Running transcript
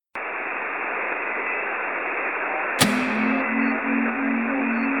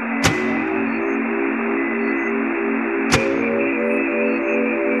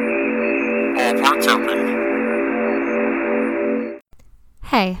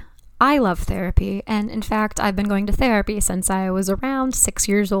I love therapy, and in fact, I've been going to therapy since I was around 6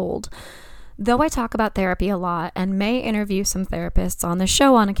 years old. Though I talk about therapy a lot and may interview some therapists on the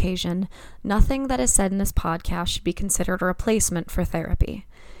show on occasion, nothing that is said in this podcast should be considered a replacement for therapy.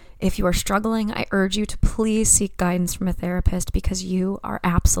 If you are struggling, I urge you to please seek guidance from a therapist because you are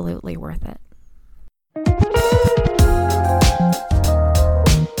absolutely worth it.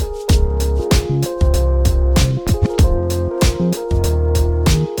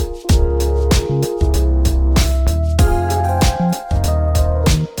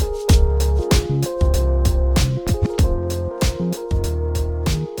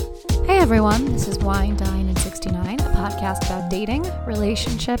 Everyone, this is Wine, Dine, and 69, a podcast about dating,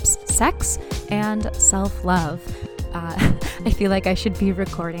 relationships, sex, and self-love. I feel like I should be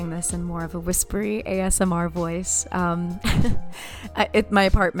recording this in more of a whispery ASMR voice. My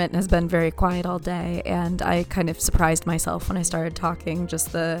apartment has been very quiet all day, and I kind of surprised myself when I started talking.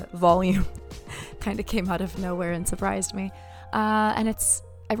 Just the volume kind of came out of nowhere and surprised me. I'm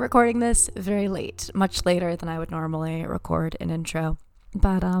recording this very late, much later than I would normally record an intro.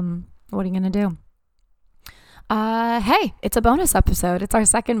 But, what are you going to do? Hey, it's a bonus episode. It's our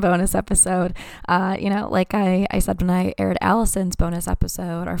second bonus episode. Like I said when I aired Allison's bonus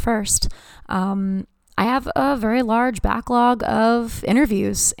episode, our first, I have a very large backlog of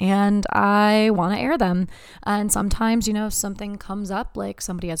interviews and I want to air them. And sometimes, something comes up, like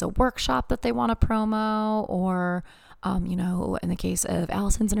somebody has a workshop that they want to promo, or, in the case of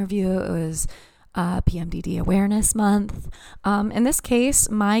Allison's interview, it was PMDD Awareness Month. In this case,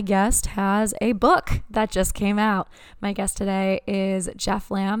 my guest has a book that just came out. My guest today is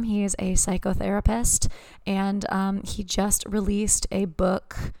Geoff Lamb. He is a psychotherapist, and he just released a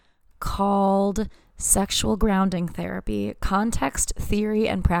book called Sexual Grounding Therapy, Context, Theory,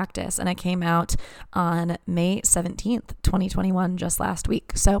 and Practice, and it came out on May 17th, 2021, just last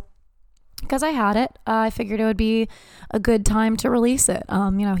week. So because I had it, I figured it would be a good time to release it.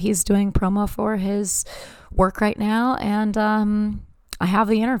 He's doing promo for his work right now, and I have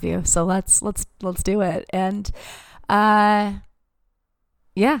the interview, so let's do it. And I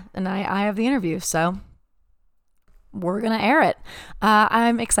have the interview, so we're gonna air it.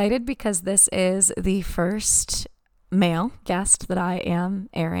 I'm excited because this is the first male guest that I am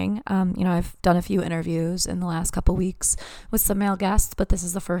airing. I've done a few interviews in the last couple weeks with some male guests, but this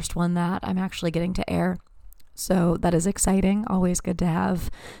is the first one that I'm actually getting to air. So that is exciting. Always good to have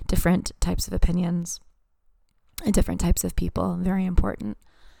different types of opinions and different types of people. Very important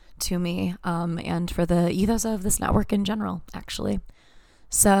to me, and for the ethos of this network in general, actually.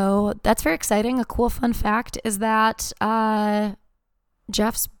 So that's very exciting. A cool fun fact is that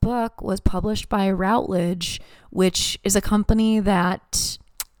Geoff's book was published by Routledge, which is a company that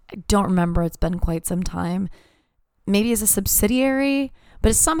I don't remember. It's been quite some time. Maybe is a subsidiary,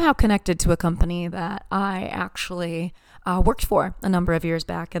 but is somehow connected to a company that I actually worked for a number of years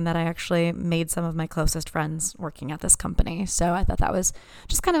back, and that I actually made some of my closest friends working at this company. So I thought that was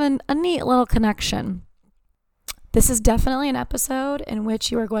just kind of a neat little connection. This is definitely an episode in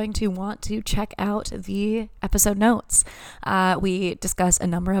which you are going to want to check out the episode notes. We discuss a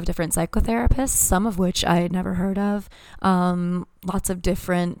number of different psychotherapists, some of which I had never heard of, lots of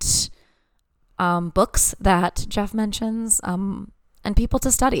different books that Geoff mentions, and people to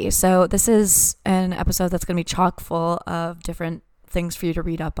study. So this is an episode that's going to be chock full of different things for you to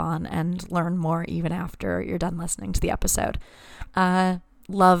read up on and learn more even after you're done listening to the episode.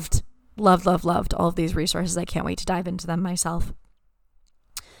 Loved all of these resources. I can't wait to dive into them myself.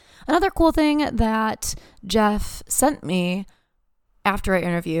 Another cool thing that Geoff sent me after our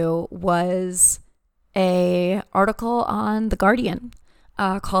interview was a article on The Guardian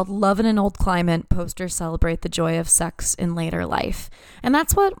called Love in an Old Climate, Posters Celebrate the Joy of Sex in Later Life. And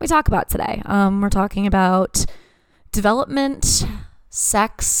that's what we talk about today. We're talking about development,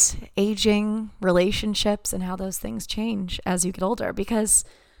 sex, aging, relationships, and how those things change as you get older. Because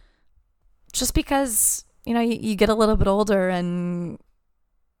you get a little bit older and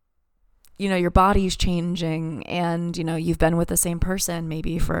your body's changing, and you've been with the same person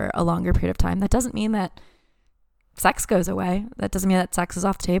maybe for a longer period of time, that doesn't mean that sex goes away. That doesn't mean that sex is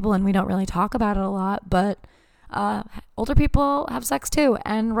off the table and we don't really talk about it a lot. But older people have sex too,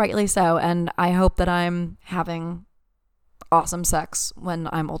 and rightly so. And I hope that I'm having awesome sex when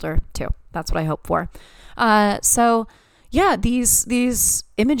I'm older too. That's what I hope for. So yeah, these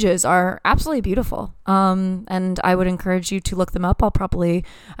images are absolutely beautiful. And I would encourage you to look them up. I'll probably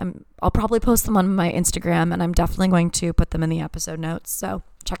post them on my Instagram, and I'm definitely going to put them in the episode notes. So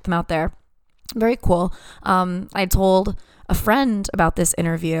check them out there. Very cool. I told a friend about this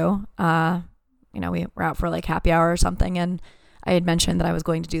interview. We were out for like happy hour or something, and I had mentioned that I was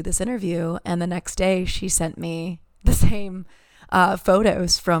going to do this interview, and the next day she sent me the same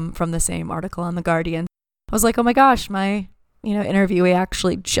photos from the same article on The Guardian. I was like, oh my gosh, my interviewee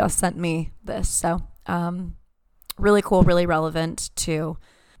actually just sent me this. So really cool, really relevant to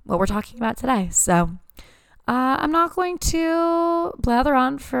what we're talking about today. So I'm not going to blather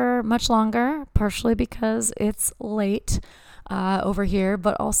on for much longer, partially because it's late over here,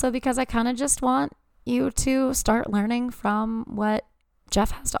 but also because I kind of just want you to start learning from what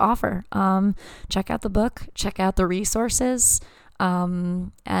Geoff has to offer. Check out the book, check out the resources,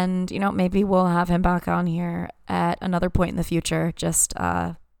 and maybe we'll have him back on here at another point in the future. Just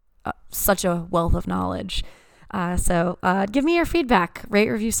such a wealth of knowledge. So give me your feedback, rate,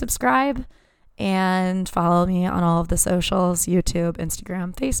 review, subscribe, and follow me on all of the socials: YouTube,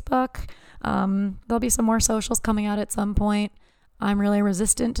 Instagram, Facebook. There'll be some more socials coming out at some point. I'm really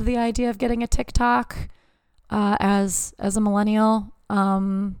resistant to the idea of getting a TikTok as a millennial,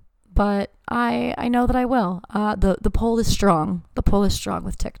 but I know that I will. The poll is strong. The poll is strong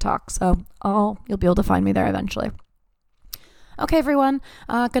with TikTok, so you'll be able to find me there eventually. Okay, everyone,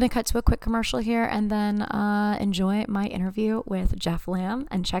 going to cut to a quick commercial here and then enjoy my interview with Geoff Lamb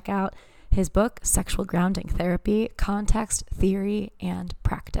and check out his book, Sexual Grounding Therapy, Context, Theory, and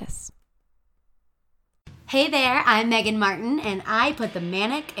Practice. Hey there, I'm Megan Martin, and I put the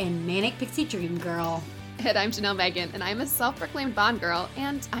manic in Manic Pixie Dream Girl. And I'm Janelle Megan, and I'm a self-proclaimed Bond girl,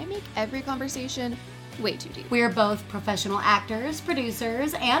 and I make every conversation way too deep. We're both professional actors,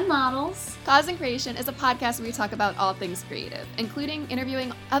 producers, and models. Cause and Creation is a podcast where we talk about all things creative, including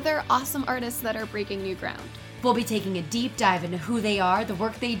interviewing other awesome artists that are breaking new ground. We'll be taking a deep dive into who they are, the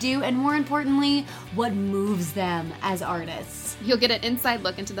work they do, and more importantly, what moves them as artists. You'll get an inside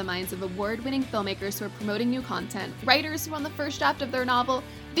look into the minds of award-winning filmmakers who are promoting new content, writers who are on the first draft of their novel,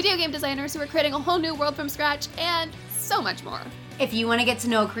 video game designers who are creating a whole new world from scratch, and so much more. If you want to get to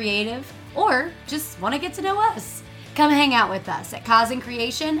know creative, or just want to get to know us, come hang out with us at Cause and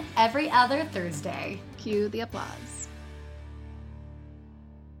Creation every other Thursday. Cue the applause.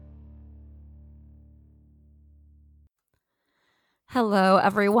 Hello,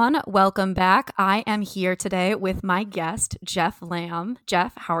 everyone. Welcome back. I am here today with my guest, Geoff Lamb.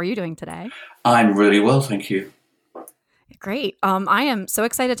 Geoff, how are you doing today? I'm really well, thank you. Great. I am so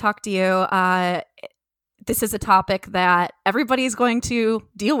excited to talk to you. This is a topic that everybody's going to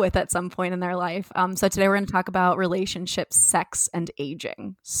deal with at some point in their life. So today we're going to talk about relationships, sex, and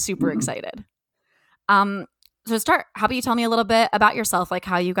aging. Super excited. So to start, how about you tell me a little bit about yourself, like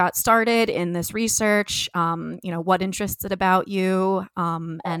how you got started in this research, what interests it about you,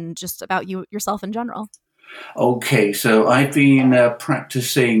 and just about yourself in general. Okay, so I've been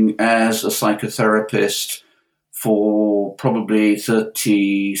practicing as a psychotherapist for probably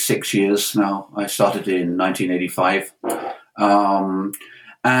 36 years now. I started in 1985.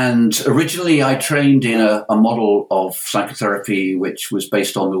 And originally I trained in a model of psychotherapy which was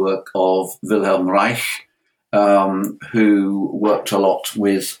based on the work of Wilhelm Reich, who worked a lot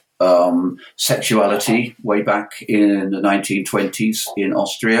with sexuality way back in the 1920s in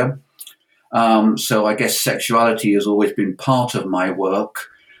Austria. So I guess sexuality has always been part of my work,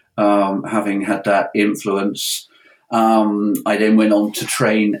 having had that influence. I then went on to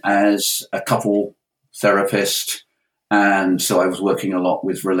train as a couple therapist, and so I was working a lot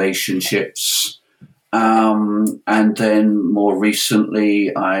with relationships. And then more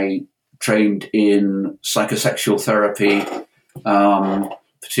recently, I trained in psychosexual therapy,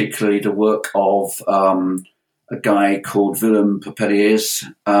 particularly the work of a guy called Willem Papeliers.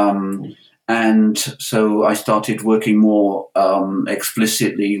 And so I started working more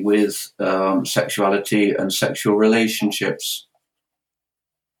explicitly with sexuality and sexual relationships.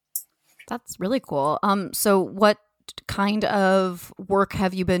 That's really cool. So what kind of work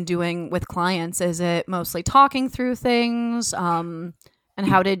have you been doing with clients? Is it mostly talking through things? And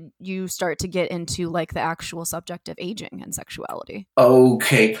how did you start to get into like the actual subject of aging and sexuality?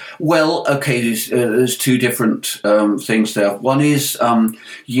 Okay. Well, there's two different things there. One is,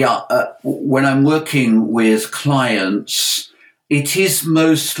 when I'm working with clients, it is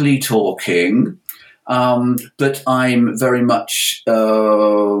mostly talking, but I'm very much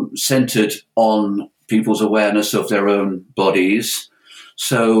centered on people's awareness of their own bodies.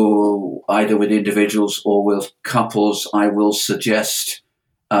 So either with individuals or with couples, I will suggest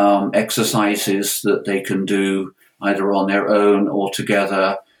exercises that they can do either on their own or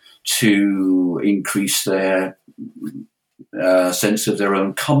together to increase their sense of their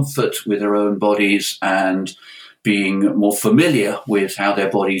own comfort with their own bodies and being more familiar with how their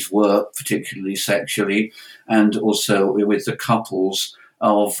bodies work, particularly sexually, and also with the couples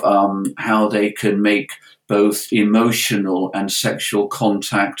of how they can make both emotional and sexual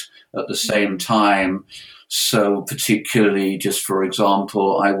contact at the same time. So particularly, just for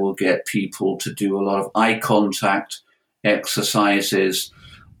example, I will get people to do a lot of eye contact exercises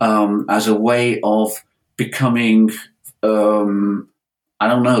as a way of becoming,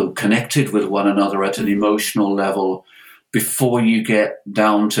 connected with one another at an emotional level before you get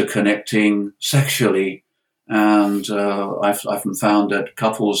down to connecting sexually. And I've often found that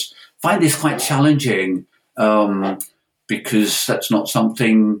couples find this quite challenging because that's not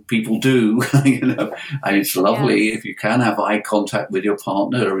something people do. And it's lovely if you can have eye contact with your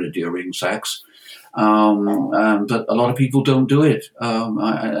partner during sex, but a lot of people don't do it,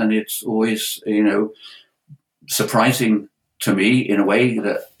 and it's always surprising to me in a way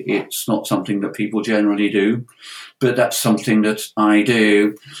that it's not something that people generally do, but that's something that I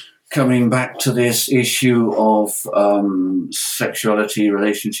do. Coming back to this issue of sexuality,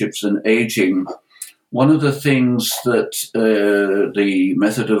 relationships, and aging, one of the things that the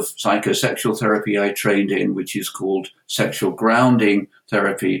method of psychosexual therapy I trained in, which is called sexual grounding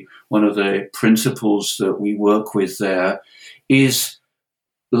therapy, one of the principles that we work with there is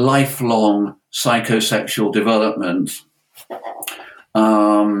lifelong psychosexual development.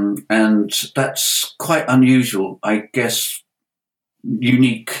 And that's quite unusual, I guess,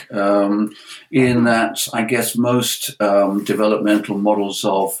 unique in that I guess most developmental models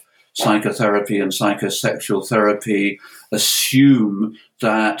of psychotherapy and psychosexual therapy assume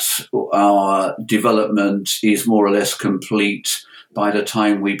that our development is more or less complete by the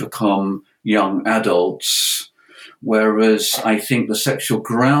time we become young adults. Whereas I think the sexual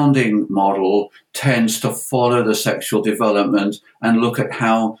grounding model tends to follow the sexual development and look at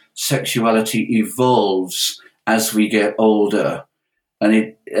how sexuality evolves as we get older.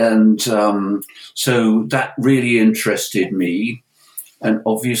 So that really interested me. And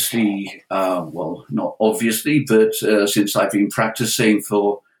obviously, not obviously, but since I've been practicing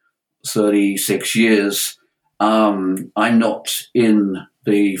for 36 years, I'm not in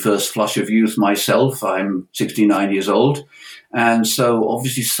the first flush of youth myself. I'm 69 years old. And so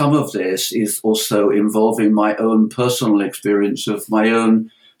obviously some of this is also involving my own personal experience of my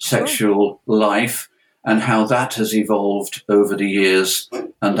own sexual life and how that has evolved over the years.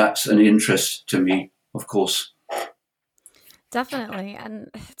 And that's an interest to me, of course. Definitely. And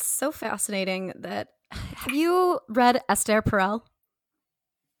it's so fascinating that, have you read Esther Perel?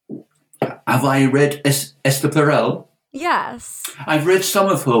 Have I read Esther Perel? Yes. I've read some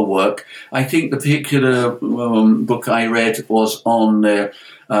of her work. I think the particular book I read was on it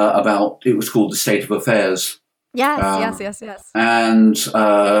was called The State of Affairs. Yes. And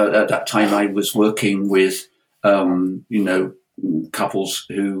at that time I was working with, couples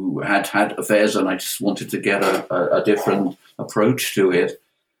who had affairs, and I just wanted to get a different approach to it.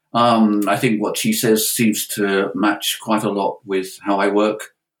 I think what she says seems to match quite a lot with how I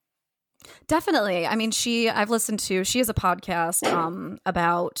work. Definitely. I mean, she has a podcast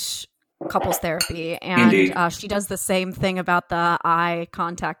about couples therapy, and she does the same thing about the eye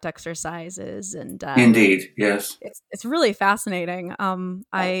contact exercises. And Indeed, yes, it's really fascinating.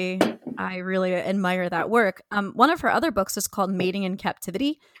 I really admire that work. One of her other books is called Mating in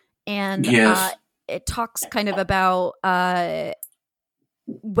Captivity, and it talks kind of about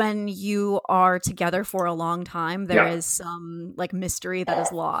when you are together for a long time, there is some like mystery that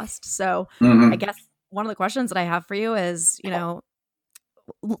is lost. So I guess one of the questions that I have for you is,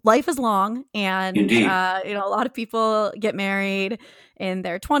 life is long, and a lot of people get married in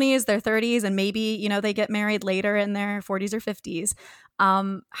their 20s, their 30s, and maybe they get married later in their 40s or 50s.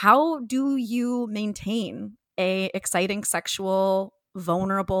 How do you maintain a exciting, sexual,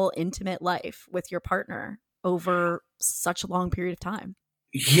 vulnerable, intimate life with your partner over such a long period of time?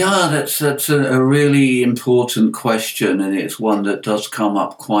 Yeah, that's a really important question, and it's one that does come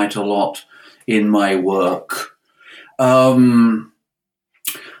up quite a lot in my work.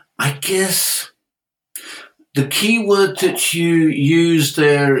 I guess the key word that you use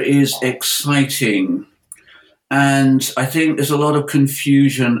there is exciting. And I think there's a lot of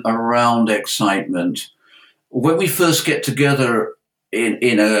confusion around excitement. When we first get together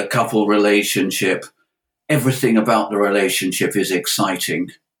in a couple relationship, everything about the relationship is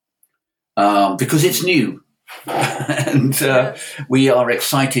exciting because it's new. And we are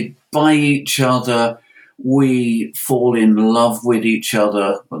excited by each other. We fall in love with each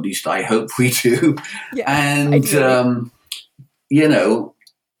other, at least I hope we do. Yeah, and,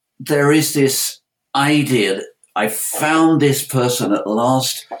 there is this idea that I found this person at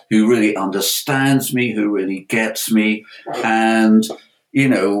last who really understands me, who really gets me. And,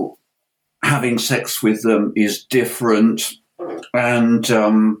 having sex with them is different. And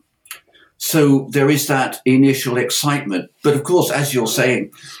So there is that initial excitement. But of course, as you're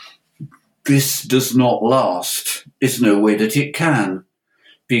saying, this does not last. There's no way that it can,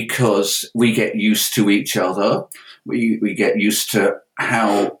 because we get used to each other. We get used to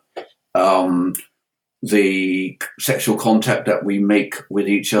how the sexual contact that we make with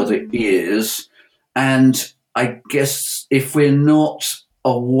each other is. And I guess if we're not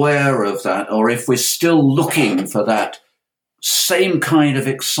aware of that, or if we're still looking for that same kind of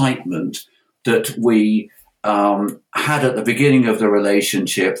excitement that we had at the beginning of the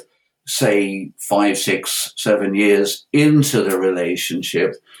relationship, say 5, 6, 7 years into the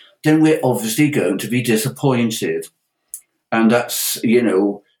relationship, then we're obviously going to be disappointed. And that's,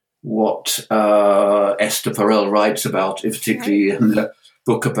 what Esther Perel writes about, particularly in the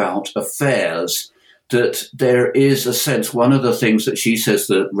book about affairs, that there is a sense, one of the things that she says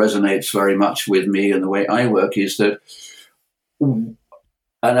that resonates very much with me and the way I work is that an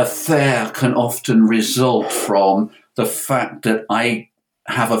affair can often result from the fact that I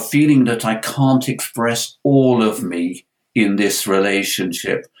have a feeling that I can't express all of me in this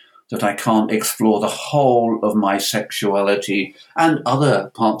relationship, that I can't explore the whole of my sexuality and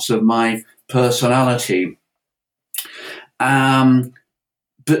other parts of my personality. But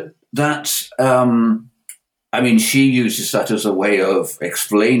that's, she uses that as a way of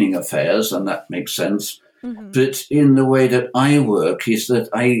explaining affairs, and that makes sense. Mm-hmm. But in the way that I work is that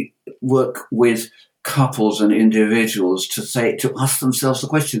I work with couples and individuals to ask themselves the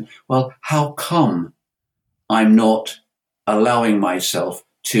question, well, how come I'm not allowing myself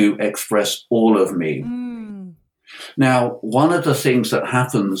to express all of me? Now, one of the things that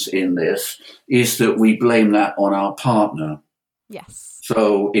happens in this is that we blame that on our partner. Yes.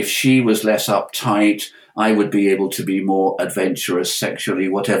 So if she was less uptight, I would be able to be more adventurous sexually,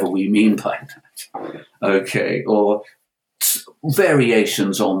 whatever we mean by that. Okay. Or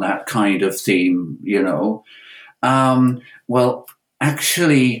variations on that kind of theme, Well,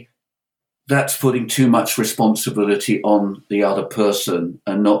 actually, that's putting too much responsibility on the other person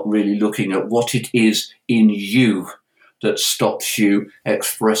and not really looking at what it is in you that stops you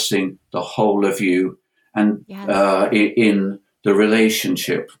expressing the whole of you and in the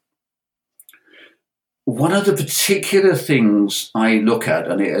relationship. One of the particular things I look at,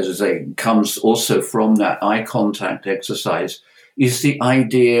 and it, as I say, comes also from that eye contact exercise, is the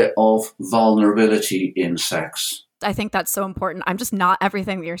idea of vulnerability in sex. I think that's so important. I'm just not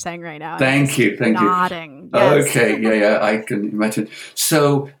everything that you're saying right now. Thank you. Nodding. Yes. Okay, yeah, I can imagine.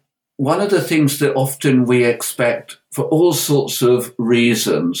 So one of the things that often we expect for all sorts of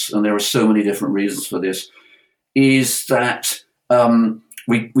reasons, and there are so many different reasons for this, is that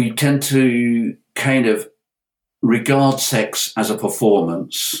we tend to kind of regard sex as a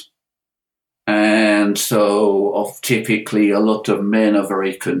performance. And so typically a lot of men are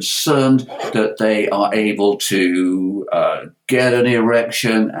very concerned that they are able to get an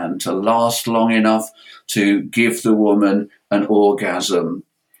erection and to last long enough to give the woman an orgasm.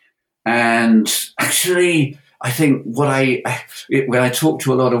 And actually, I think when I talk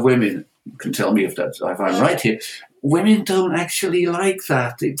to a lot of women, you can tell me if I'm right here, women don't actually like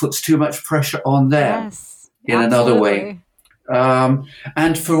that. It puts too much pressure on them another way.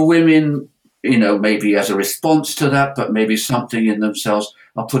 And for women, maybe as a response to that, but maybe something in themselves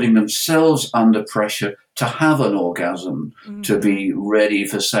are putting themselves under pressure to have an orgasm, to be ready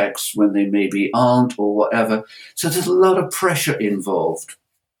for sex when they maybe aren't or whatever. So there's a lot of pressure involved.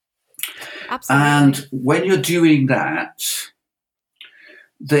 Absolutely. And when you're doing that,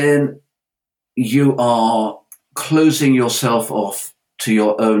 then you are closing yourself off to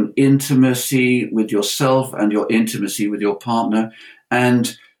your own intimacy with yourself and your intimacy with your partner.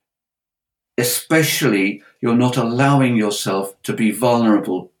 And especially, you're not allowing yourself to be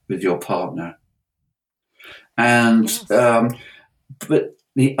vulnerable with your partner. And, but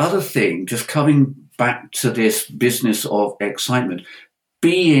the other thing, just coming back to this business of excitement,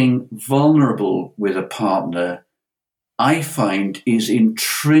 being vulnerable with a partner, I find, is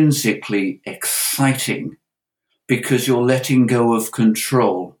intrinsically exciting because you're letting go of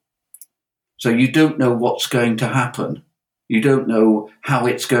control. So you don't know what's going to happen. You don't know how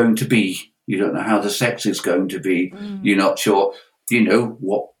it's going to be. You don't know how the sex is going to be. You're not sure,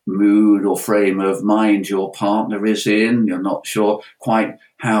 what mood or frame of mind your partner is in. You're not sure quite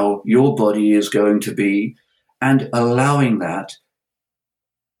how your body is going to be. And allowing that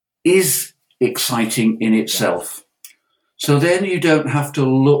is exciting in itself. So then you don't have to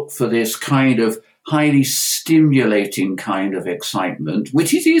look for this kind of highly stimulating kind of excitement,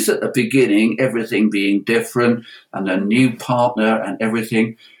 which it is at the beginning, everything being different and a new partner and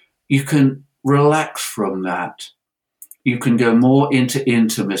everything. You can relax from that. You can go more into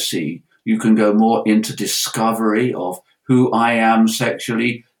intimacy. You can go more into discovery of who I am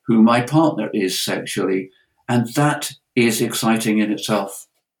sexually, who my partner is sexually. And that is exciting in itself.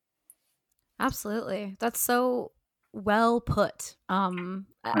 Absolutely. That's so well put.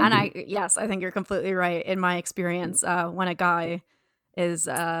 Yes, I think you're completely right. In my experience, when a guy is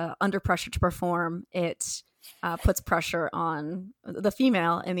under pressure to perform, it puts pressure on the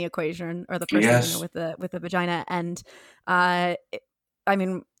female in the equation, or the person Yes. with the vagina. And I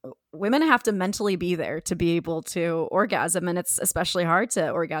mean, women have to mentally be there to be able to orgasm, and it's especially hard to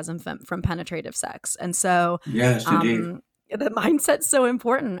orgasm from penetrative sex. And so, Yes, indeed. the mindset's so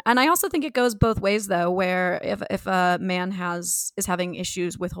important. And I also think it goes both ways, though, where if a man is having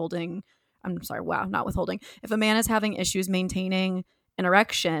issues withholding, I'm sorry, wow, not withholding. If a man is having issues maintaining an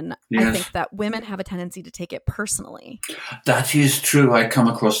erection, Yes. I think that women have a tendency to take it personally. That is true. I come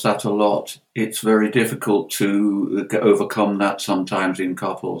across that a lot. It's very difficult to overcome that sometimes in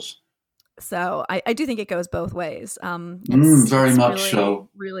couples. So I do think it goes both ways. Very much really, so.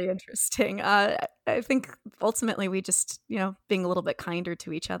 Really interesting. I think ultimately we just, being a little bit kinder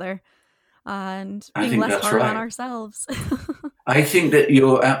to each other and being less hard on ourselves. I think that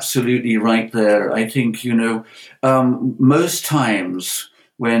you're absolutely right there. I think, most times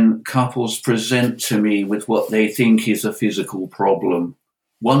when couples present to me with what they think is a physical problem,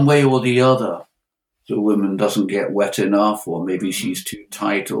 one way or the other, the woman doesn't get wet enough, or maybe she's too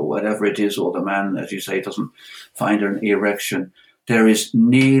tight, or whatever it is, or the man, as you say, doesn't find an erection, there is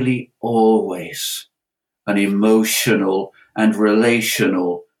nearly always an emotional and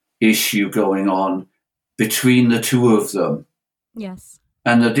relational issue going on between the two of them. Yes.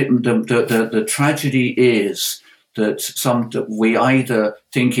 And the tragedy is that we either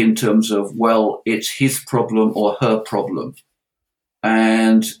think in terms of, well, it's his problem or her problem.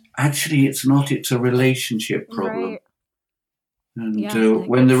 And actually, it's not. It's a relationship problem. Right. And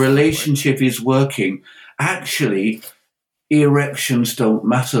when the relationship is working, actually, erections don't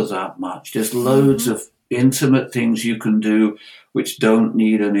matter that much. There's loads of intimate things you can do which don't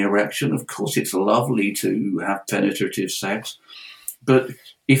need an erection. Of course, it's lovely to have penetrative sex. But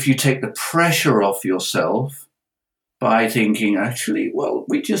if you take the pressure off yourself by thinking, actually, well,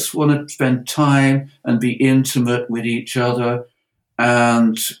 we just want to spend time and be intimate with each other,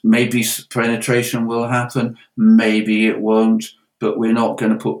 and maybe penetration will happen, maybe it won't, but we're not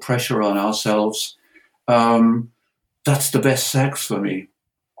going to put pressure on ourselves. That's the best sex for me.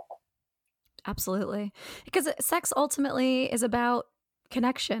 Absolutely. Because sex ultimately is about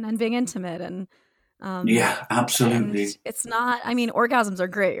connection and being intimate. And yeah, absolutely. And it's not, orgasms are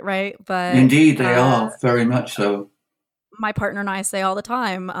great, right? But indeed, they are, very much so. My partner and I say all the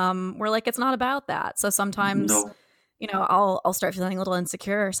time, we're like, it's not about that. So sometimes, I'll start feeling a little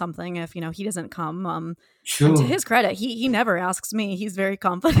insecure or something if, he doesn't come. Sure. And to his credit, he never asks me. He's very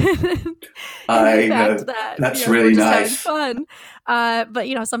confident. I know. That's really nice. Fun.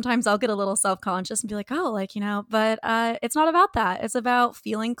 But, sometimes I'll get a little self-conscious and be like, but it's not about that. It's about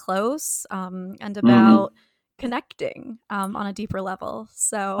feeling close and about connecting on a dedeeper level.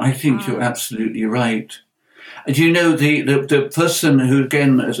 So I think you're absolutely right. Do you know the person who,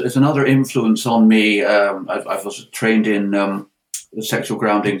 again, is another influence on me? I was trained in sexual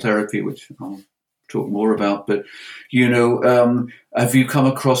grounding therapy, which I'll talk more about. But, have you come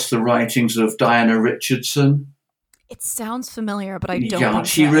across the writings of Diana Richardson? It sounds familiar, but I don't. Yeah,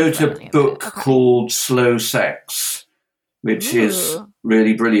 she wrote a book called Slow Sex, which is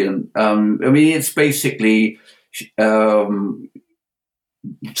really brilliant. It's basically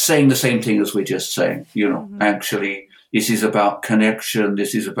saying the same thing as we're just saying, actually, this is about connection,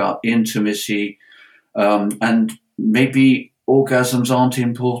 this is about intimacy, and maybe orgasms aren't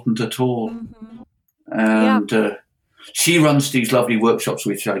important at all. And she runs these lovely workshops,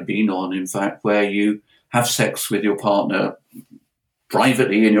 which I've been on, in fact, where you have sex with your partner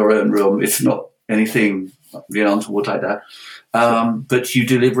privately in your own room. It's not anything untoward like that, but you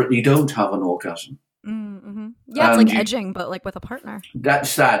deliberately don't have an orgasm. Yeah, it's like edging, but like with a partner.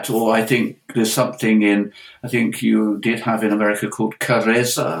 That's that. Or I think there's something I think you did have in America called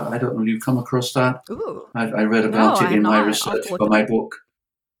Careza. I don't know if you've come across that. Ooh. I read about it in my research for my book.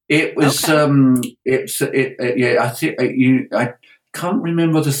 It was, I can't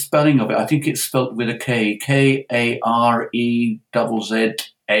remember the spelling of it. I think it's spelled with a K, Karezza.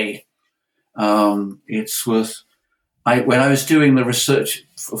 It's worth, when I was doing the research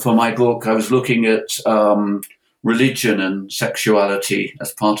for my book, I was looking at religion and sexuality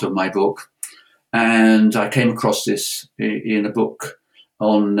as part of my book. And I came across this in a book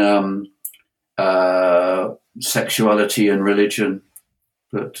on sexuality and religion.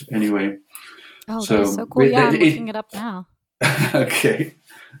 But anyway. Oh, that's so cool. Yeah, I'm looking it up now. Okay.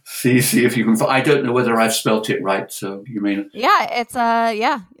 See if you can. I don't know whether I've spelt it right. So you mean? Yeah, it's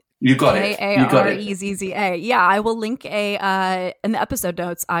yeah. You got it. You got it. K-A-R-E-Z-Z-A. Yeah, I will link in the episode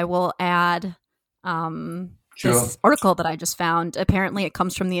notes. I will add this article that I just found. Apparently, it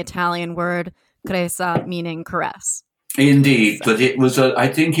comes from the Italian word "carezza," meaning caress. Indeed, but it was. I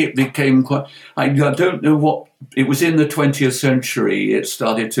think it became quite. I don't know what it was in the 20th century. It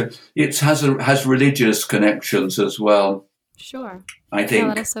started to. It has religious connections as well. Sure. I think.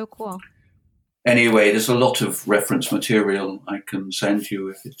 Yeah, that is so cool. Anyway, there's a lot of reference material I can send you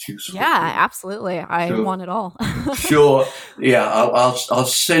if it's useful. Yeah, absolutely. I want it all. Sure. Yeah, I'll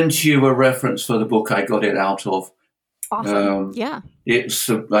send you a reference for the book I got it out of. Awesome. Yeah. It's.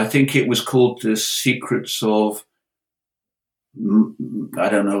 I think it was called "The Secrets of." I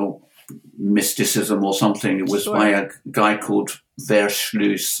don't know, mysticism or something. It was by a guy called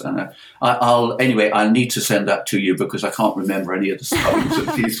Verschluss. I'll need to send that to you because I can't remember any of the spellings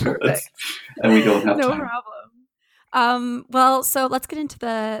of these words, and we don't have time. No problem. Well, so let's get into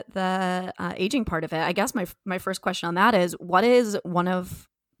the aging part of it. I guess my first question on that is, what is one of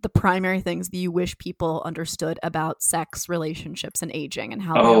the primary things that you wish people understood about sex, relationships, and aging, and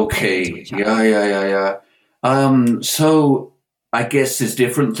how they all relate to each other? Yeah. So I guess there's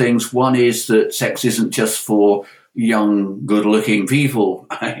different things. One is that sex isn't just for young, good-looking people.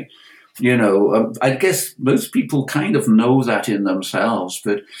 I guess most people kind of know that in themselves,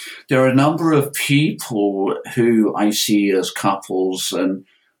 but there are a number of people who I see as couples, and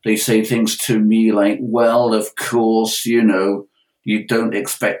they say things to me like, well, of course, you don't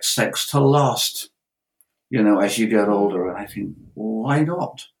expect sex to last, as you get older. And I think, why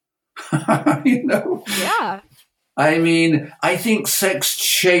not? Yeah. I mean, I think sex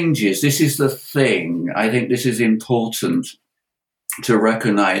changes. This is the thing. I think this is important to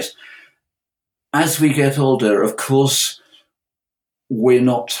recognize. As we get older, of course, we're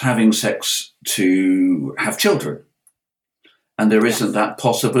not having sex to have children. And there isn't that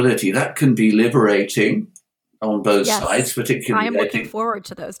possibility. That can be liberating on both sides, particularly. I'm looking forward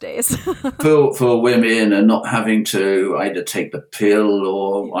to those days. for women, and not having to either take the pill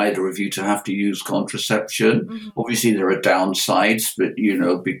or either of you to have to use contraception. Mm-hmm. Obviously, there are downsides, but,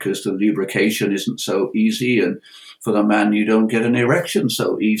 because the lubrication isn't so easy, and for the man, you don't get an erection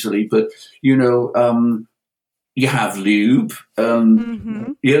so easily. But, you have lube,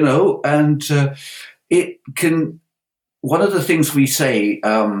 and it can. One of the things we say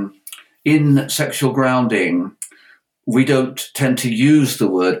in sexual grounding, we don't tend to use the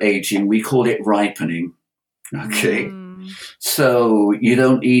word aging. We call it ripening. Okay. So you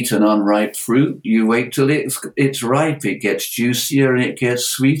don't eat an unripe fruit. You wait till it's ripe. It gets juicier and it gets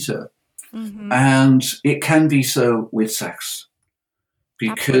sweeter. Mm-hmm. And it can be so with sex.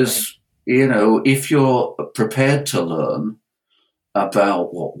 Because, if you're prepared to learn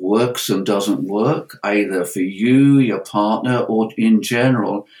about what works and doesn't work, either for you, your partner, or in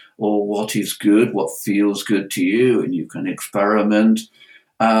general, or what is good, what feels good to you, and you can experiment.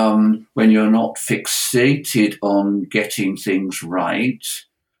 When you're not fixated on getting things right,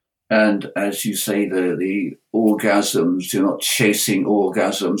 and as you say, the orgasms, you're not chasing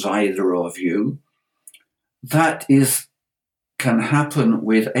orgasms, either of you, that can happen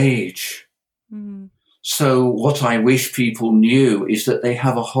with age. Mm. So what I wish people knew is that they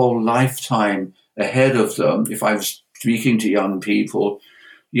have a whole lifetime ahead of them. If I was speaking to young people,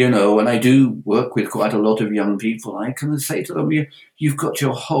 and I do work with quite a lot of young people, I can say to them, you've got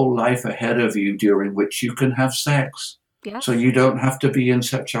your whole life ahead of you during which you can have sex. Yes. So you don't have to be in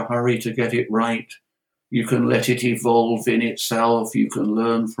such a hurry to get it right. You can let it evolve in itself. You can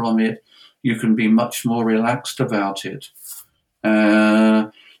learn from it. You can be much more relaxed about it.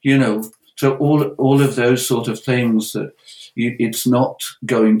 So all of those sort of things, that it's not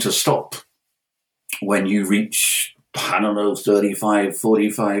going to stop when you reach, 35,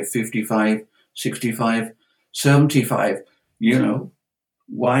 45, 55, 65, 75.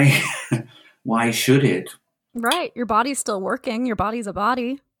 Why should it? Right. Your body's still working. Your body's a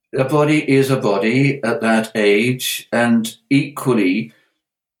body. A body is a body at that age. And equally,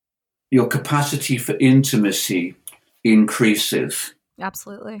 your capacity for intimacy increases.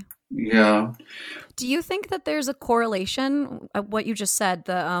 Absolutely. Yeah. Do you think that there's a correlation, what you just said,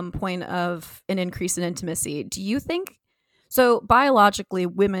 the point of an increase in intimacy? Do you think, so biologically,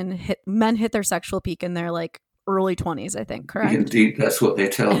 men hit their sexual peak in their early 20s, I think, correct? Indeed, that's what they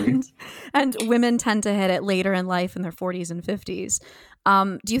tell me. And women tend to hit it later in life in their 40s and 50s.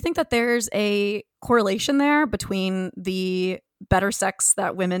 Do you think that there's a correlation there between the better sex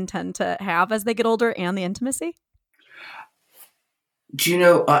that women tend to have as they get older and the intimacy? Do you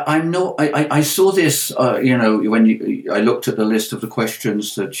know, I'm not, I saw this, when I looked at the list of the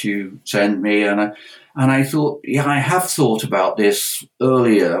questions that you sent me, and I thought, yeah, I have thought about this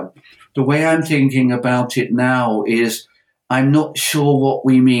earlier. The way I'm thinking about it now is I'm not sure what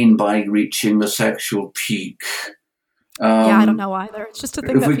we mean by reaching the sexual peak. Yeah, I don't know either. It's just a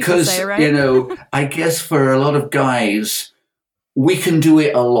thing that people say, right? I guess for a lot of guys, we can do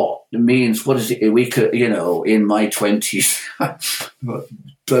it a lot. It means, what is it? We could, in my 20s,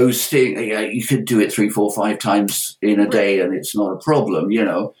 boasting, you could do it 3, 4, 5 times in a day and it's not a problem,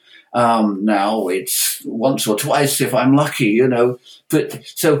 Now it's once or twice if I'm lucky, But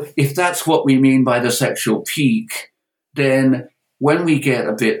so if that's what we mean by the sexual peak, then when we get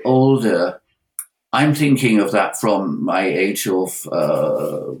a bit older, I'm thinking of that from my age of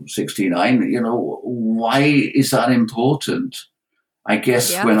 69. Why is that important? I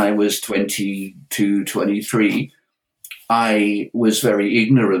guess when I was 22, 23, I was very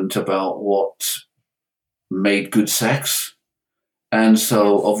ignorant about what made good sex. And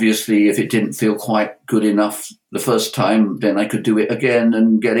so obviously if it didn't feel quite good enough the first time, then I could do it again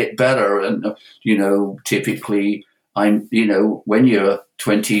and get it better. And, typically when you're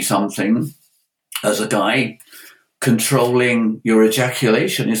 20 something as a guy, controlling your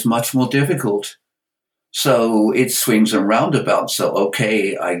ejaculation is much more difficult. So it swings and roundabouts. So,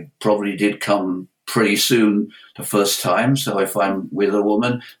 okay, I probably did come pretty soon the first time. So if I'm with a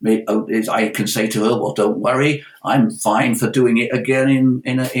woman, I can say to her, well, don't worry, I'm fine for doing it again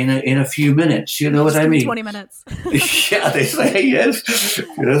in a few minutes. You know what I mean? 20 minutes. Yeah, they say yes.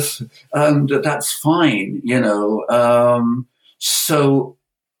 Yes. And that's fine, So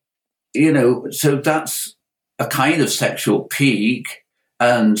that's a kind of sexual peak.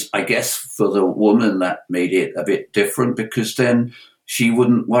 And I guess for the woman, that made it a bit different because then she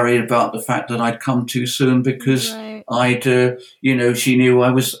wouldn't worry about the fact that I'd come too soon because she knew I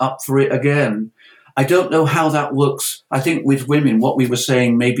was up for it again. I don't know how that works. I think with women, what we were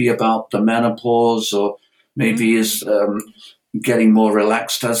saying maybe about the menopause or maybe is getting more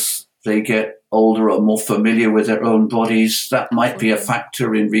relaxed as they get older or more familiar with their own bodies. That might be a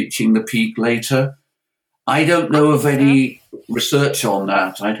factor in reaching the peak later. I don't know of any research on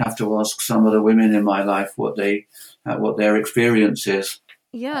that. I'd have to ask some of the women in my life what their experience is.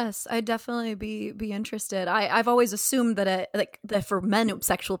 Yes, I'd definitely be interested. I've always assumed that that for men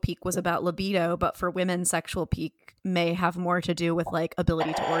sexual peak was about libido, but for women sexual peak may have more to do with like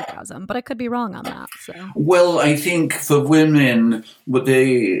ability to orgasm. But I could be wrong on that. So well, I think for women, what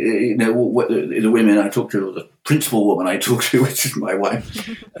the women I talk to, or the principal woman I talk to, which is my wife,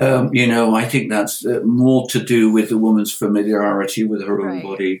 I think that's more to do with the woman's familiarity with her own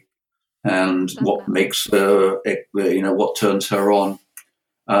body and what makes her, what turns her on.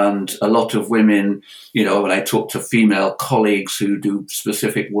 And a lot of women, when I talk to female colleagues who do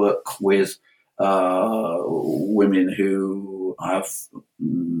specific work with women who have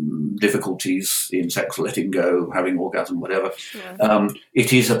difficulties in sex, letting go, having orgasm, whatever,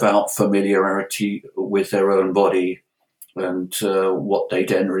 it is about familiarity with their own body. And what they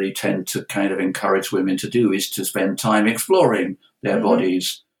generally tend to kind of encourage women to do is to spend time exploring their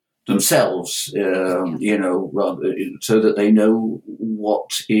bodies themselves, rather, so that they know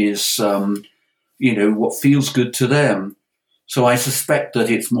what is, what feels good to them. So I suspect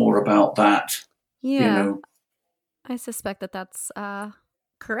that it's more about that. Yeah, I suspect that that's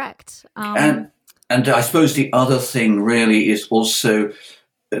correct. And I suppose the other thing really is also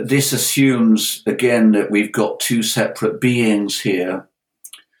this assumes, again, that we've got two separate beings here.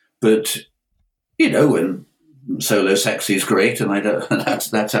 But, and solo sex is great, and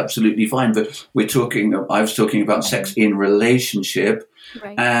that's absolutely fine. But I was talking about sex in relationship.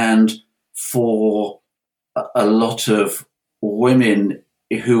 Right. And for a lot of women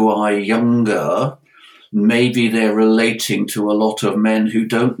who are younger, maybe they're relating to a lot of men who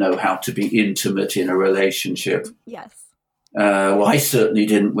don't know how to be intimate in a relationship. Yes. Well, I certainly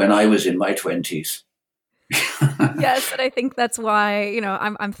didn't when I was in my 20s. Yes, and I think that's why,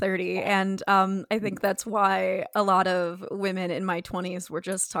 I'm 30, and I think that's why a lot of women in my 20s were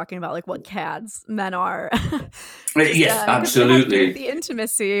just talking about like what cads men are. Yes, absolutely. The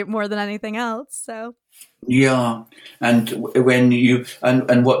intimacy more than anything else. So yeah, and when you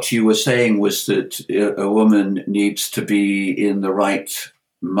and what you were saying was that a woman needs to be in the right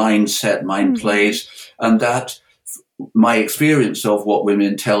mindset, place, and that. My experience of what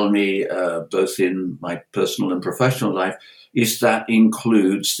women tell me, both in my personal and professional life, is that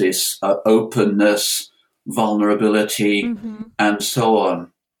includes this openness, vulnerability, and so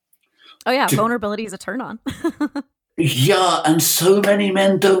on. Oh, yeah. Vulnerability is a turn on. Yeah. And so many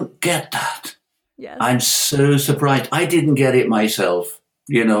men don't get that. Yes. I'm so surprised. I didn't get it myself,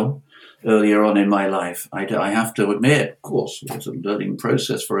 earlier on in my life. I have to admit, of course, it was a learning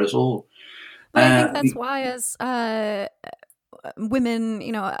process for us all. But I think that's why, as women,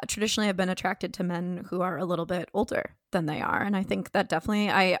 traditionally have been attracted to men who are a little bit older than they are. And I think that definitely,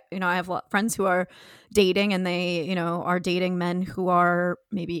 I have a lot of friends who are dating, and they, are dating men who are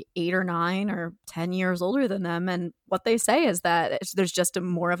maybe 8 or 9 or 10 years older than them. And what they say is that there's just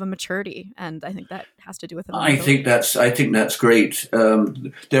more of a maturity. And I think that has to do with it. I think that's great.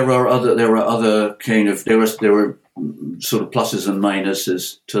 There are other kind of, there were sort of pluses and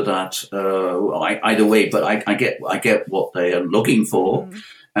minuses to that either way, but I get what they are looking for.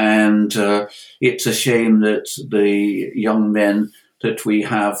 And it's a shame that the young men that we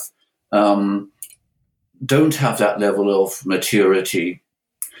have don't have that level of maturity.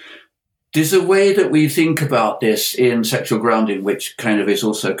 There's a way that we think about this in sexual grounding, which kind of is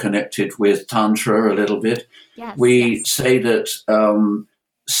also connected with Tantra a little bit. Yes, we say that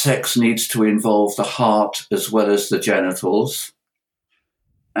sex needs to involve the heart as well as the genitals.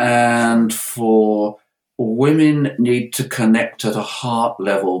 And for women need to connect at a heart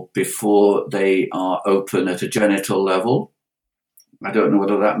level before they are open at a genital level. I don't know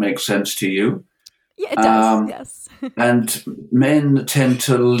whether that makes sense to you. Yeah, it does, yes. And men tend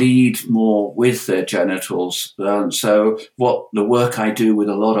to lead more with their genitals. So what the work I do with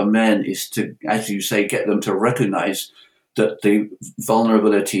a lot of men is to, as you say, get them to recognize that the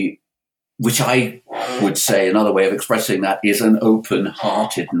vulnerability, which I would say another way of expressing that is an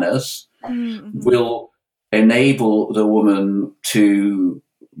open-heartedness, will enable the woman to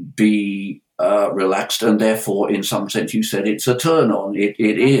be relaxed, and therefore, in some sense, you said it's a turn-on. It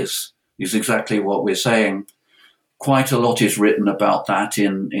is exactly what we're saying. Quite a lot is written about that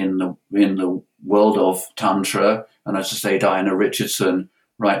in the world of Tantra, and as I say, Diana Richardson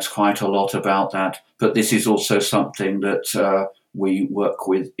writes quite a lot about that. But this is also something that we work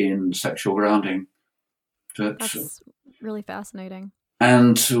with in sexual grounding. That's really fascinating.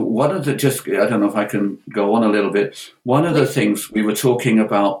 And one of the, I don't know if I can go on a little bit. One of the things we were talking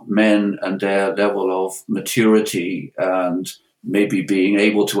about men and their level of maturity and maybe being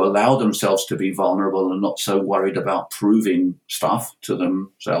able to allow themselves to be vulnerable and not so worried about proving stuff to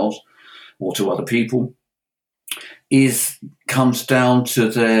themselves or to other people comes down to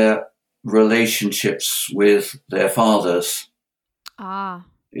their relationships with their fathers.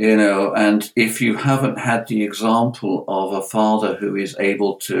 And if you haven't had the example of a father who is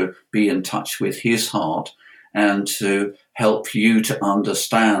able to be in touch with his heart and to help you to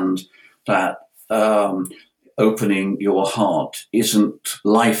understand that opening your heart isn't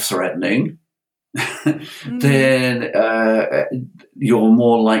life-threatening, then you're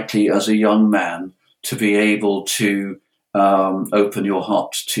more likely as a young man to be able to open your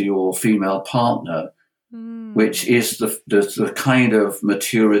heart to your female partner, which is the kind of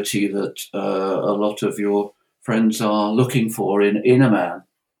maturity that a lot of your friends are looking for in a man.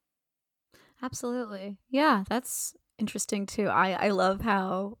 Absolutely. Yeah, that's interesting too. I love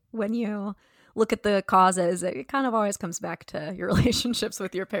how when you look at the causes, it kind of always comes back to your relationships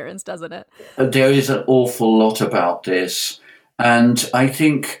with your parents, doesn't it? There is an awful lot about this. And I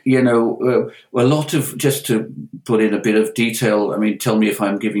think, a lot of, just to put in a bit of detail, I mean, tell me if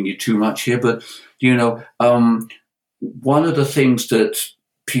I'm giving you too much here, but, one of the things that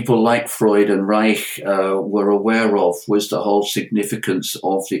people like Freud and Reich were aware of was the whole significance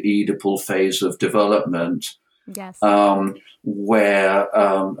of the Oedipal phase of development. Yes. Where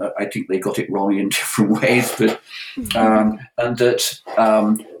I think they got it wrong in different ways, but and that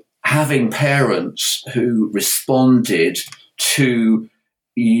having parents who responded to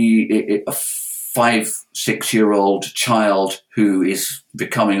a 5-6-year-old child who is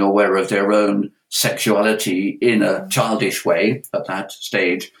becoming aware of their own sexuality in a childish way at that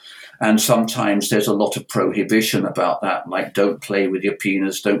stage. And sometimes there's a lot of prohibition about that, like don't play with your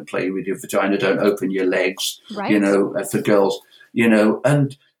penis, don't play with your vagina, don't open your legs, right. For girls,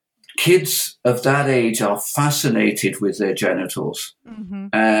 and kids of that age are fascinated with their genitals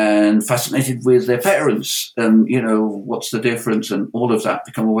and fascinated with their parents and, what's the difference and all of that,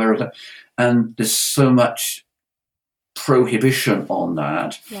 become aware of that. And there's so much prohibition on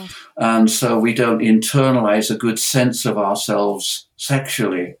that. Yeah. And so we don't internalize a good sense of ourselves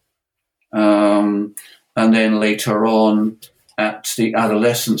sexually. And then later on at the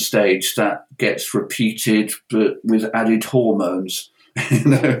adolescent stage, that gets repeated, but with added hormones,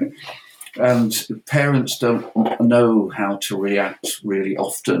 and parents don't know how to react really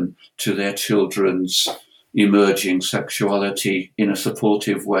often to their children's emerging sexuality in a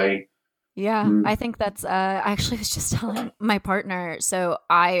supportive way. Yeah, I think that's I actually was just telling my partner. So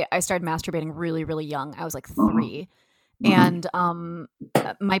I started masturbating really, really young. I was like Mhm. 3. Mhm.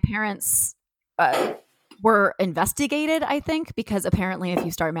 And my parents were investigated, I think, because apparently if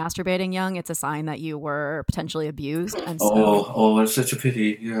you start masturbating young, it's a sign that you were potentially abused. And so Oh, it's such a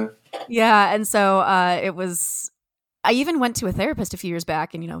pity. Yeah. yeah, and so it was I even went to a therapist a few years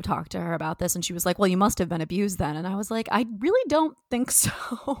back and, talked to her about this. And she was like, well, you must have been abused then. And I was like, I really don't think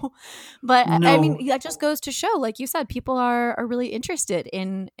so. But I No. mean, that just goes to show, like you said, people are really interested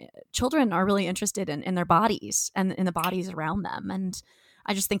in children are really interested in their bodies and in the bodies around them. And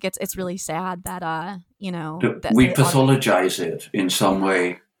I just think it's really sad that, that We they are. pathologize it in some Yeah,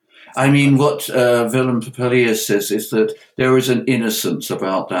 way. I mean, exactly. what Willem Papelius says is that there is an innocence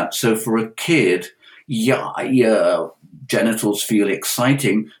about that. So for a kid, yeah, genitals feel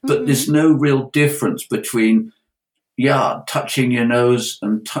exciting, but Hmm. there's no real difference between, touching your nose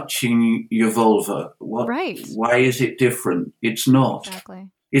and touching your vulva. Right. Why is it different? It's not. Exactly.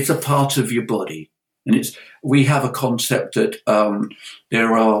 It's a part of your body. And we have a concept that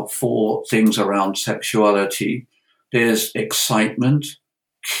there are 4 things around sexuality. There's excitement,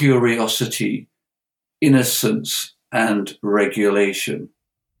 curiosity, innocence, and regulation.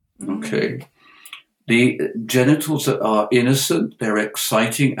 Mm. Okay. The genitals that are innocent, they're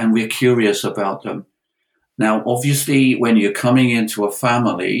exciting, and we're curious about them. Now, obviously, when you're coming into a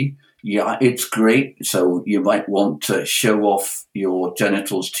family, it's great. So you might want to show off your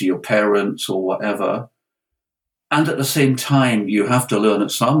genitals to your parents or whatever. And at the same time, you have to learn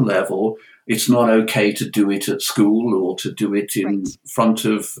at some level it's not okay to do it at school or to do it in Right. front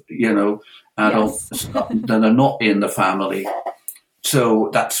of, Yes. adults that are not in the family. So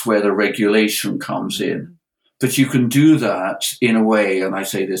that's where the regulation comes in. But you can do that in a way, and I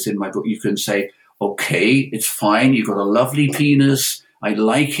say this in my book, you can say, okay, it's fine. You've got a lovely penis. I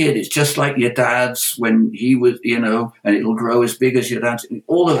like it. It's just like your dad's when he was, and it'll grow as big as your dad's.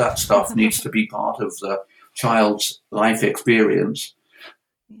 All of that stuff needs to be part of the child's life experience.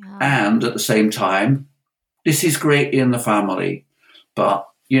 Yeah. And at the same time, this is great in the family, but,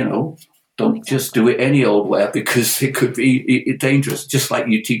 don't just do it any old where because it could be dangerous. Just like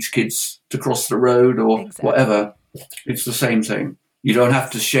you teach kids to cross the road or Exactly. whatever. It's the same thing. You don't have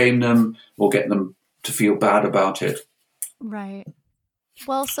to shame them or get them to feel bad about it. Right.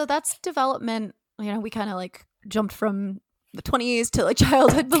 Well, so that's development. We kind of like jumped from the 20s to like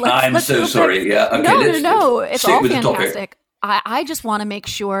childhood, but I'm let's so go back. sorry. Yeah. Okay. No, no, Let's no. It's stick all with the topic. fantastic. I just want to make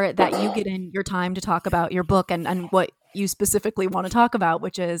sure that you get in your time to talk about your book and what you specifically want to talk about,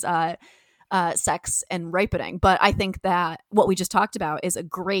 which is sex and ripening. But I think that what we just talked about is a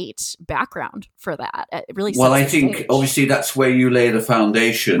great background for that. It really Well, sets I the think stage. obviously that's where you lay the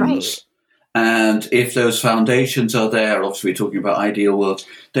foundations. Right. And if those foundations are there, obviously we're talking about ideal worlds,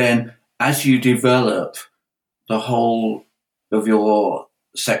 then as you develop, the whole of your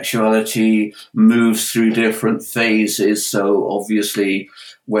sexuality moves through different phases. So obviously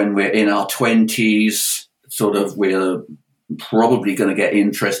when we're in our 20s, sort of we're probably going to get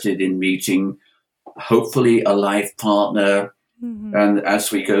interested in meeting, hopefully, a life partner. Mm-hmm. And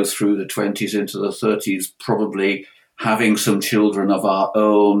as we go through the 20s into the 30s, probably having some children of our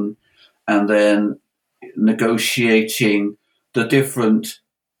own, and then negotiating the different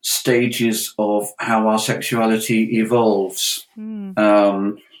stages of how our sexuality evolves.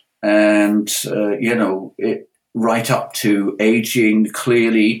 Right up to aging.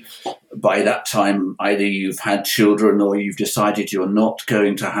 Clearly, by that time, either you've had children or you've decided you're not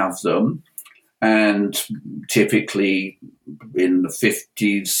going to have them. And typically in the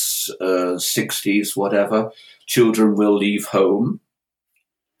 50s, 60s, whatever, children will leave home.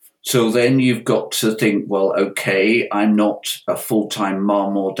 So then you've got to think, well, okay, I'm not a full-time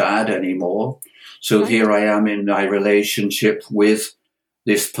mom or dad anymore. So here I am in my relationship with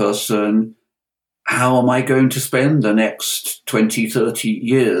this person. How am I going to spend the next 20, 30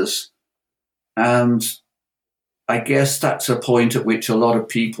 years? And I guess that's a point at which a lot of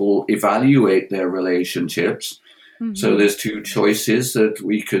people evaluate their relationships. Mm-hmm. So there's 2 choices that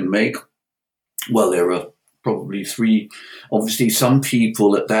we can make. Well, there are probably 3. Obviously, some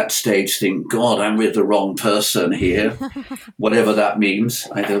people at that stage think, God, I'm with the wrong person here, whatever that means.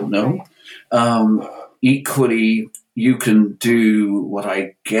 I don't know. Equally, you can do what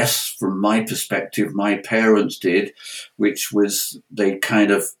I guess from my perspective, my parents did, which was they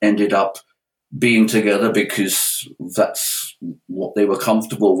kind of ended up being together because that's what they were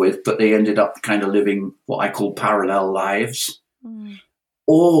comfortable with, but they ended up kind of living what I call parallel lives.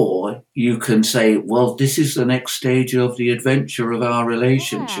 Or you can say, well, this is the next stage of the adventure of our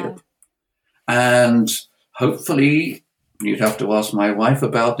relationship. And hopefully You'd have to ask my wife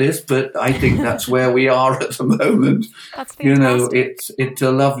about this, but I think that's where we are at the moment. That's fantastic. It's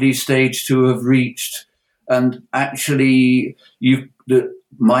a lovely stage to have reached. And actually,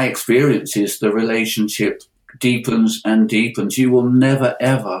 my experience is the relationship deepens and deepens. You will never,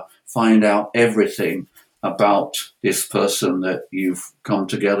 ever find out everything about this person that you've come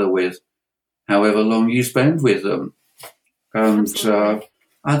together with, however long you spend with them. And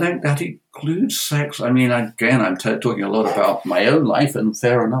I think that includes sex. I mean, again, I'm talking a lot about my own life, and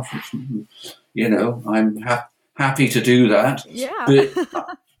fair enough. I'm happy to do that. Yeah. But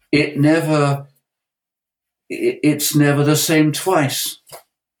it's never the same twice,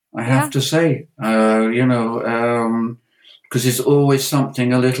 I have to say. Because it's always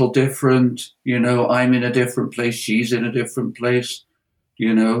something a little different. I'm in a different place, she's in a different place,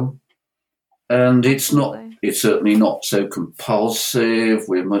 And it's certainly not so compulsive.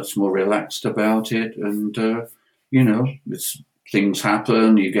 We're much more relaxed about it. And, things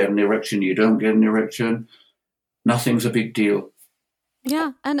happen. You get an erection, you don't get an erection. Nothing's a big deal.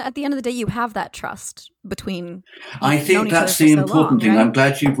 Yeah. And at the end of the day, you have that trust between. I think that's the important thing. Right? I'm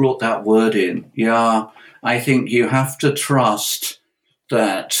glad you brought that word in. Yeah. I think you have to trust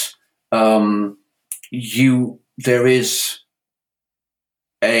that there is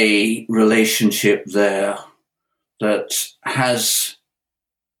a relationship there that has,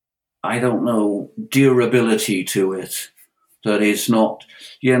 I don't know, durability to it. That is not,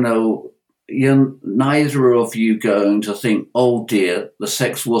 you're neither of you going to think, oh dear, the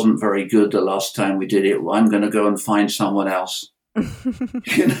sex wasn't very good the last time we did it. I'm going to go and find someone else. I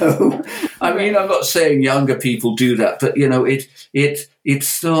mean, I'm not saying younger people do that, but it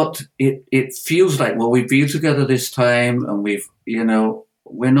feels like, well, we've been together this time and we're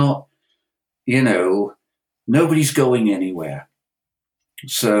not, nobody's going anywhere.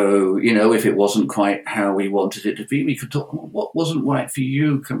 So, if it wasn't quite how we wanted it to be, we could talk, what wasn't right for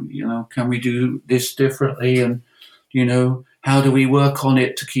you? Can we do this differently? And, how do we work on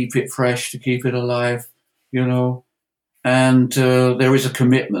it to keep it fresh, to keep it alive, And there is a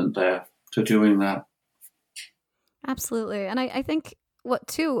commitment there to doing that. Absolutely. And I think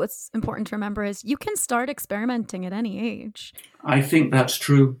what's important to remember is you can start experimenting at any age. I think that's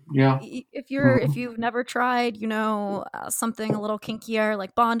true. Yeah. If you've never tried, something a little kinkier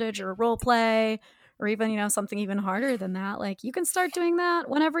like bondage or role play, or even, something even harder than that, like you can start doing that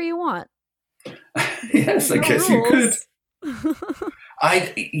whenever you want. Yes, I guess you could.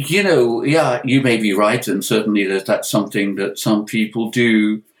 You may be right, and certainly that's something that some people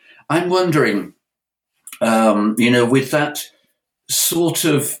do. I'm wondering, with that sort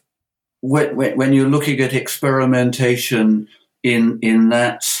of, when you're looking at experimentation in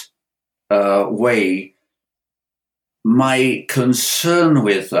that way, my concern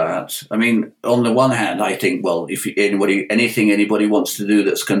with that, I mean, on the one hand, I think, well, if anything anybody wants to do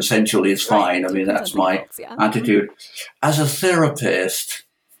that's consensual is fine. Right. I mean, that's my attitude. As a therapist,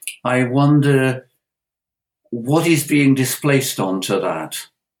 I wonder what is being displaced onto that.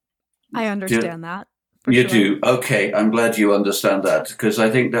 I understand that. You do? Okay, I'm glad you understand that, because I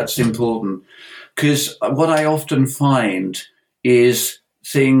think that's important. Because what I often find is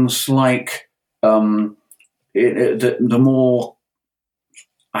things like the more,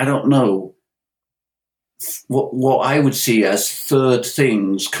 I don't know, what I would see as third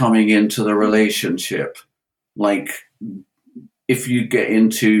things coming into the relationship. Like if you get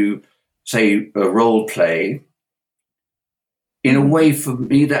into, say, a role play, in a way, for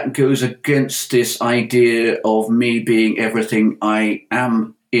me, that goes against this idea of me being everything I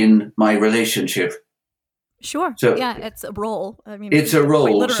am in my relationship. Sure. So, yeah, it's a role. I mean, it's a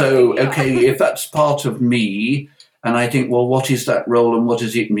role. So, okay, if that's part of me, and I think, well, what is that role and what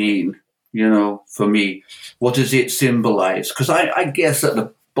does it mean, for me? What does it symbolize? Because I guess that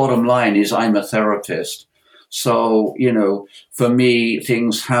the bottom line is I'm a therapist. So, for me,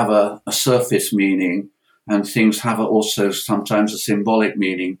 things have a surface meaning. And things have also sometimes a symbolic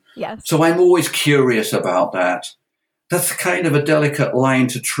meaning. Yes. So I'm always curious about that. That's kind of a delicate line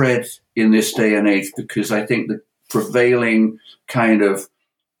to tread in this day and age, because I think the prevailing kind of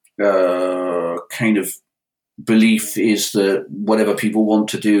belief is that whatever people want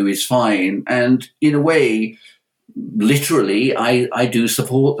to do is fine. And in a way, literally, I do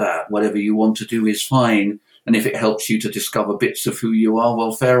support that. Whatever you want to do is fine. And if it helps you to discover bits of who you are,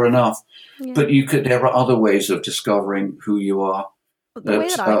 well, fair enough. Yeah. But there are other ways of discovering who you are. The way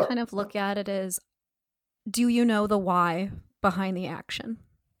that I kind of look at it is, do you know the why behind the action?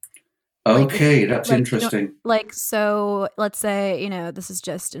 Okay, that's interesting. So let's say, this is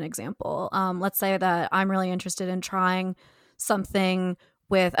just an example. Let's say that I'm really interested in trying something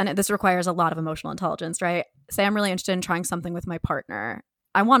with, and this requires a lot of emotional intelligence, right? Say I'm really interested in trying something with my partner.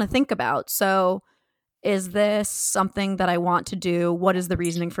 I want to think about, so is this something that I want to do? What is the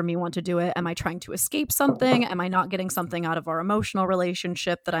reasoning for me want to do it? Am I trying to escape something? Am I not getting something out of our emotional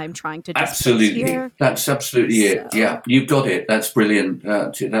relationship that I'm trying to just absolutely here? That's absolutely it. Yeah, you've got it. That's brilliant.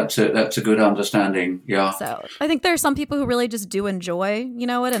 That's a good understanding. Yeah. So I think there's some people who really just do enjoy, it,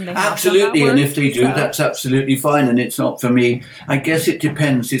 and they have absolutely, and if they do, so that's absolutely fine. And it's not for me. I guess it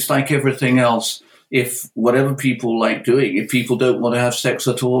depends. It's like everything else. If whatever people like doing, if people don't want to have sex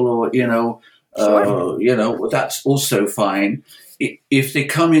at all, or sure. That's also fine. If they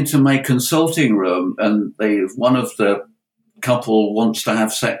come into my consulting room and one of the couple wants to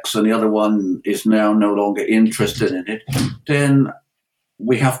have sex and the other one is now no longer interested in it, then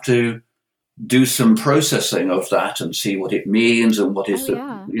we have to do some processing of that and see what it means and what is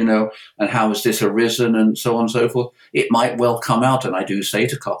and how has this arisen and so on and so forth. It might well come out, and I do say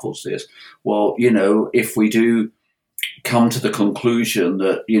to couples this, well, if we do come to the conclusion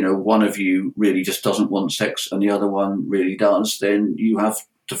that, one of you really just doesn't want sex and the other one really does, then you have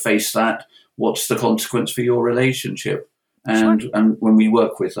to face that. What's the consequence for your relationship? And when we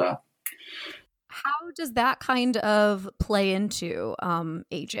work with that. How does that kind of play into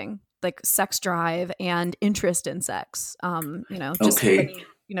aging, like sex drive and interest in sex? Been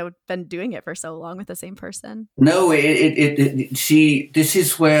doing it for so long with the same person. No, see, this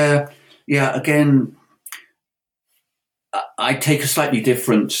is where, again, I take a slightly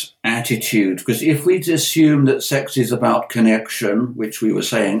different attitude, because if we assume that sex is about connection, which we were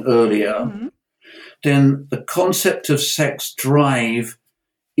saying earlier, mm-hmm. then the concept of sex drive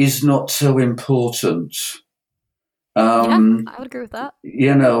is not so important. I would agree with that.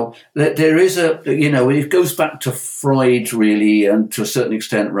 There is it goes back to Freud, really, and to a certain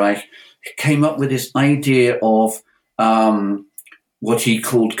extent, Reich came up with this idea of what he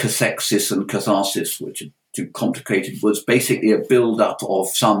called cathexis and catharsis, which are too complicated, was basically a build-up of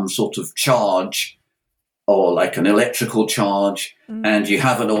some sort of charge, or like an electrical charge, and you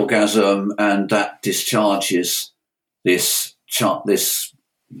have an orgasm, and that discharges this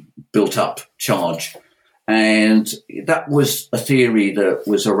built-up charge. And that was a theory that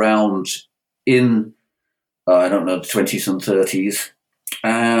was around in, the 20s and 30s.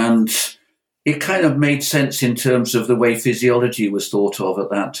 And it kind of made sense in terms of the way physiology was thought of at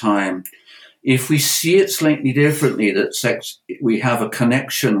that time. If we see it slightly differently, that sex, we have a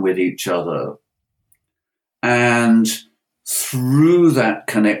connection with each other, and through that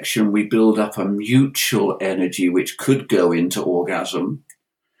connection, we build up a mutual energy which could go into orgasm,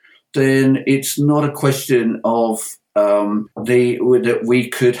 then it's not a question of that we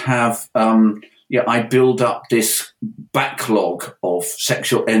could have, I build up this backlog of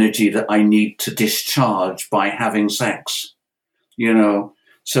sexual energy that I need to discharge by having sex,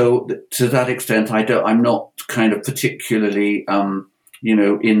 So to that extent, I'm not kind of particularly,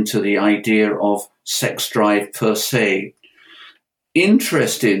 into the idea of sex drive per se.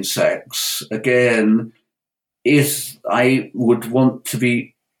 Interest in sex, again, is I would want to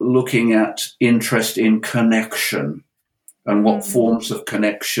be looking at interest in connection and what forms of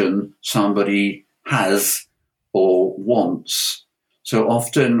connection somebody has or wants. So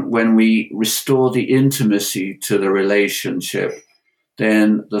often when we restore the intimacy to the relationship,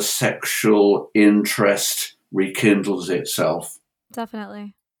 then the sexual interest rekindles itself.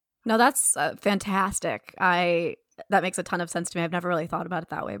 Definitely. No, that's fantastic. That makes a ton of sense to me. I've never really thought about it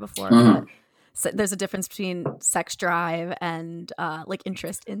that way before. But so there's a difference between sex drive and like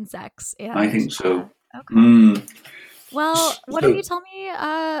interest in sex. And, I think so. Okay. Well, why don't you tell me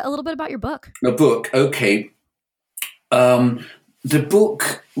a little bit about your book? The book, okay. The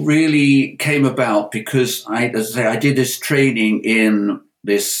book really came about because I did this training in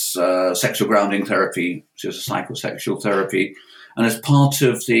this sexual grounding therapy, which is a psychosexual therapy. And as part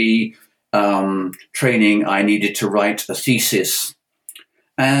of the training, I needed to write a thesis.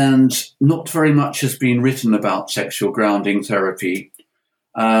 And not very much has been written about sexual grounding therapy.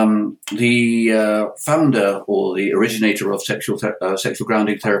 The founder or the originator of sexual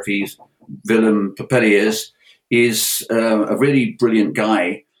grounding therapies, Willem Papeliers, is a really brilliant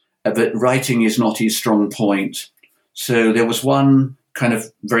guy, but writing is not his strong point. So there was one kind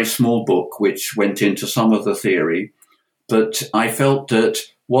of very small book which went into some of the theory, but I felt that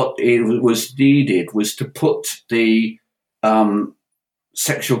what it was needed was to put the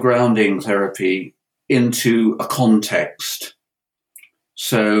sexual grounding therapy into a context.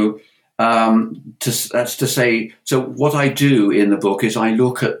 So that's to say, so what I do in the book is I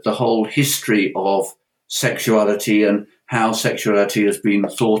look at the whole history of sexuality and how sexuality has been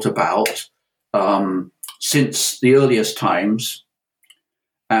thought about since the earliest times.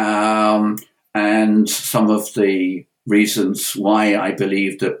 and some of the reasons why I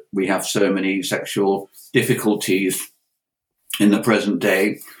believe that we have so many sexual difficulties in the present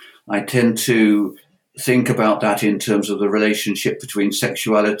day. I tend to think about that in terms of the relationship between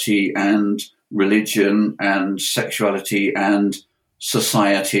sexuality and religion and sexuality and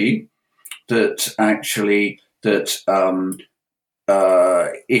society, that actually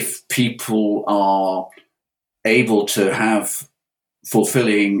if people are able to have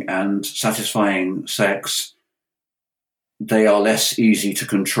fulfilling and satisfying sex, they are less easy to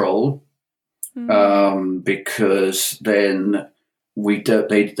control, because then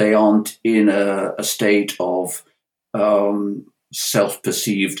they aren't in a state of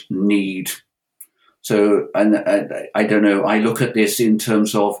self-perceived need. So, and I don't know, I look at this in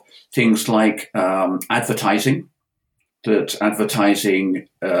terms of things like advertising, that advertising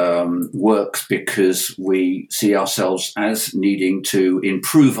works because we see ourselves as needing to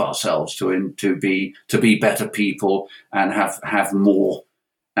improve ourselves, to be better people and have more.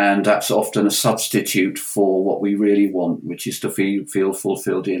 And that's often a substitute for what we really want, which is to feel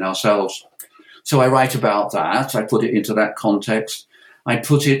fulfilled in ourselves. So I write about that. I put it into that context. I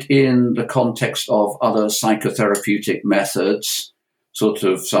put it in the context of other psychotherapeutic methods, sort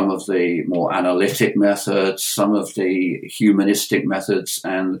of some of the more analytic methods, some of the humanistic methods,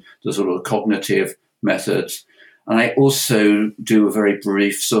 and the sort of cognitive methods. And I also do a very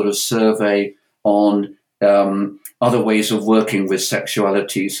brief sort of survey on other ways of working with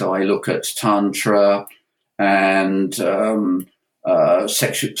sexuality. So I look at Tantra and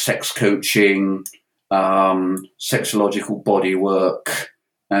sex coaching, sexological body work,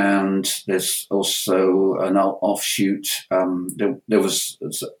 and there's also an offshoot. There was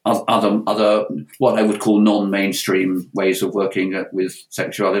other what I would call non-mainstream ways of working with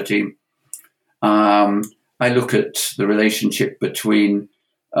sexuality. I look at the relationship between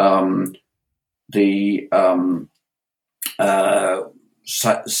the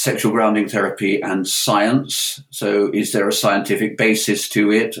sexual grounding therapy and science. So is there a scientific basis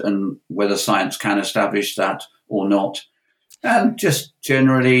to it, and whether science can establish that or not? And just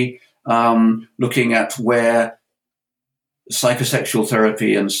generally looking at where psychosexual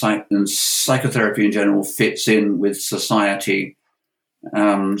therapy and psychotherapy in general fits in with society.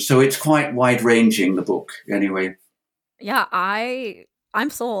 So it's quite wide-ranging, the book, anyway. Yeah, I'm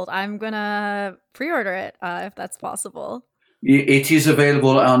sold. I'm going to pre-order it if that's possible. It is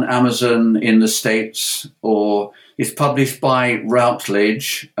available on Amazon in the States, or it's published by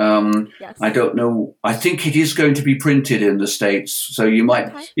Routledge. Yes. I don't know. I think it is going to be printed in the States. So you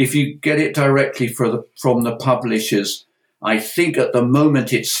might, if you get it directly from the publishers, I think at the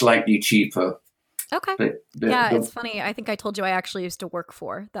moment it's slightly cheaper. Okay. It's funny. I think I told you I actually used to work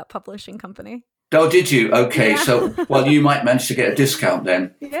for that publishing company. Oh, did you? Okay. Yeah. So, well, you might manage to get a discount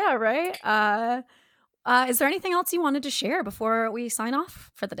then. Yeah, right. Is there anything else you wanted to share before we sign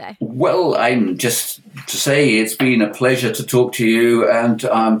off for the day? Well, I'm just to say it's been a pleasure to talk to you, and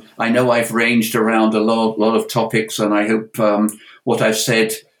I know I've ranged around a lot of topics, and I hope what I've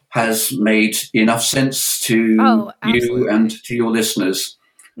said has made enough sense to you and to your listeners.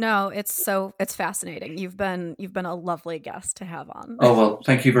 No, it's fascinating. You've been a lovely guest to have on. Oh, well,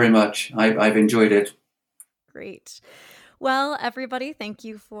 thank you very much. I've enjoyed it. Great. Well, everybody, thank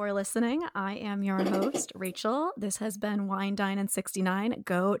you for listening. I am your host, Rachel. This has been Wine, Dine, and 69.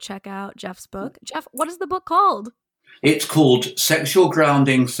 Go check out Geoff's book. Geoff, what is the book called? It's called Sexual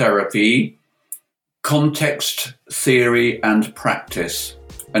Grounding Therapy, Context, Theory, and Practice.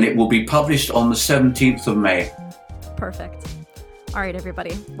 And it will be published on the 17th of May. Perfect. All right,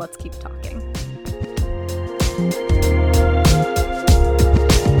 everybody, let's keep talking.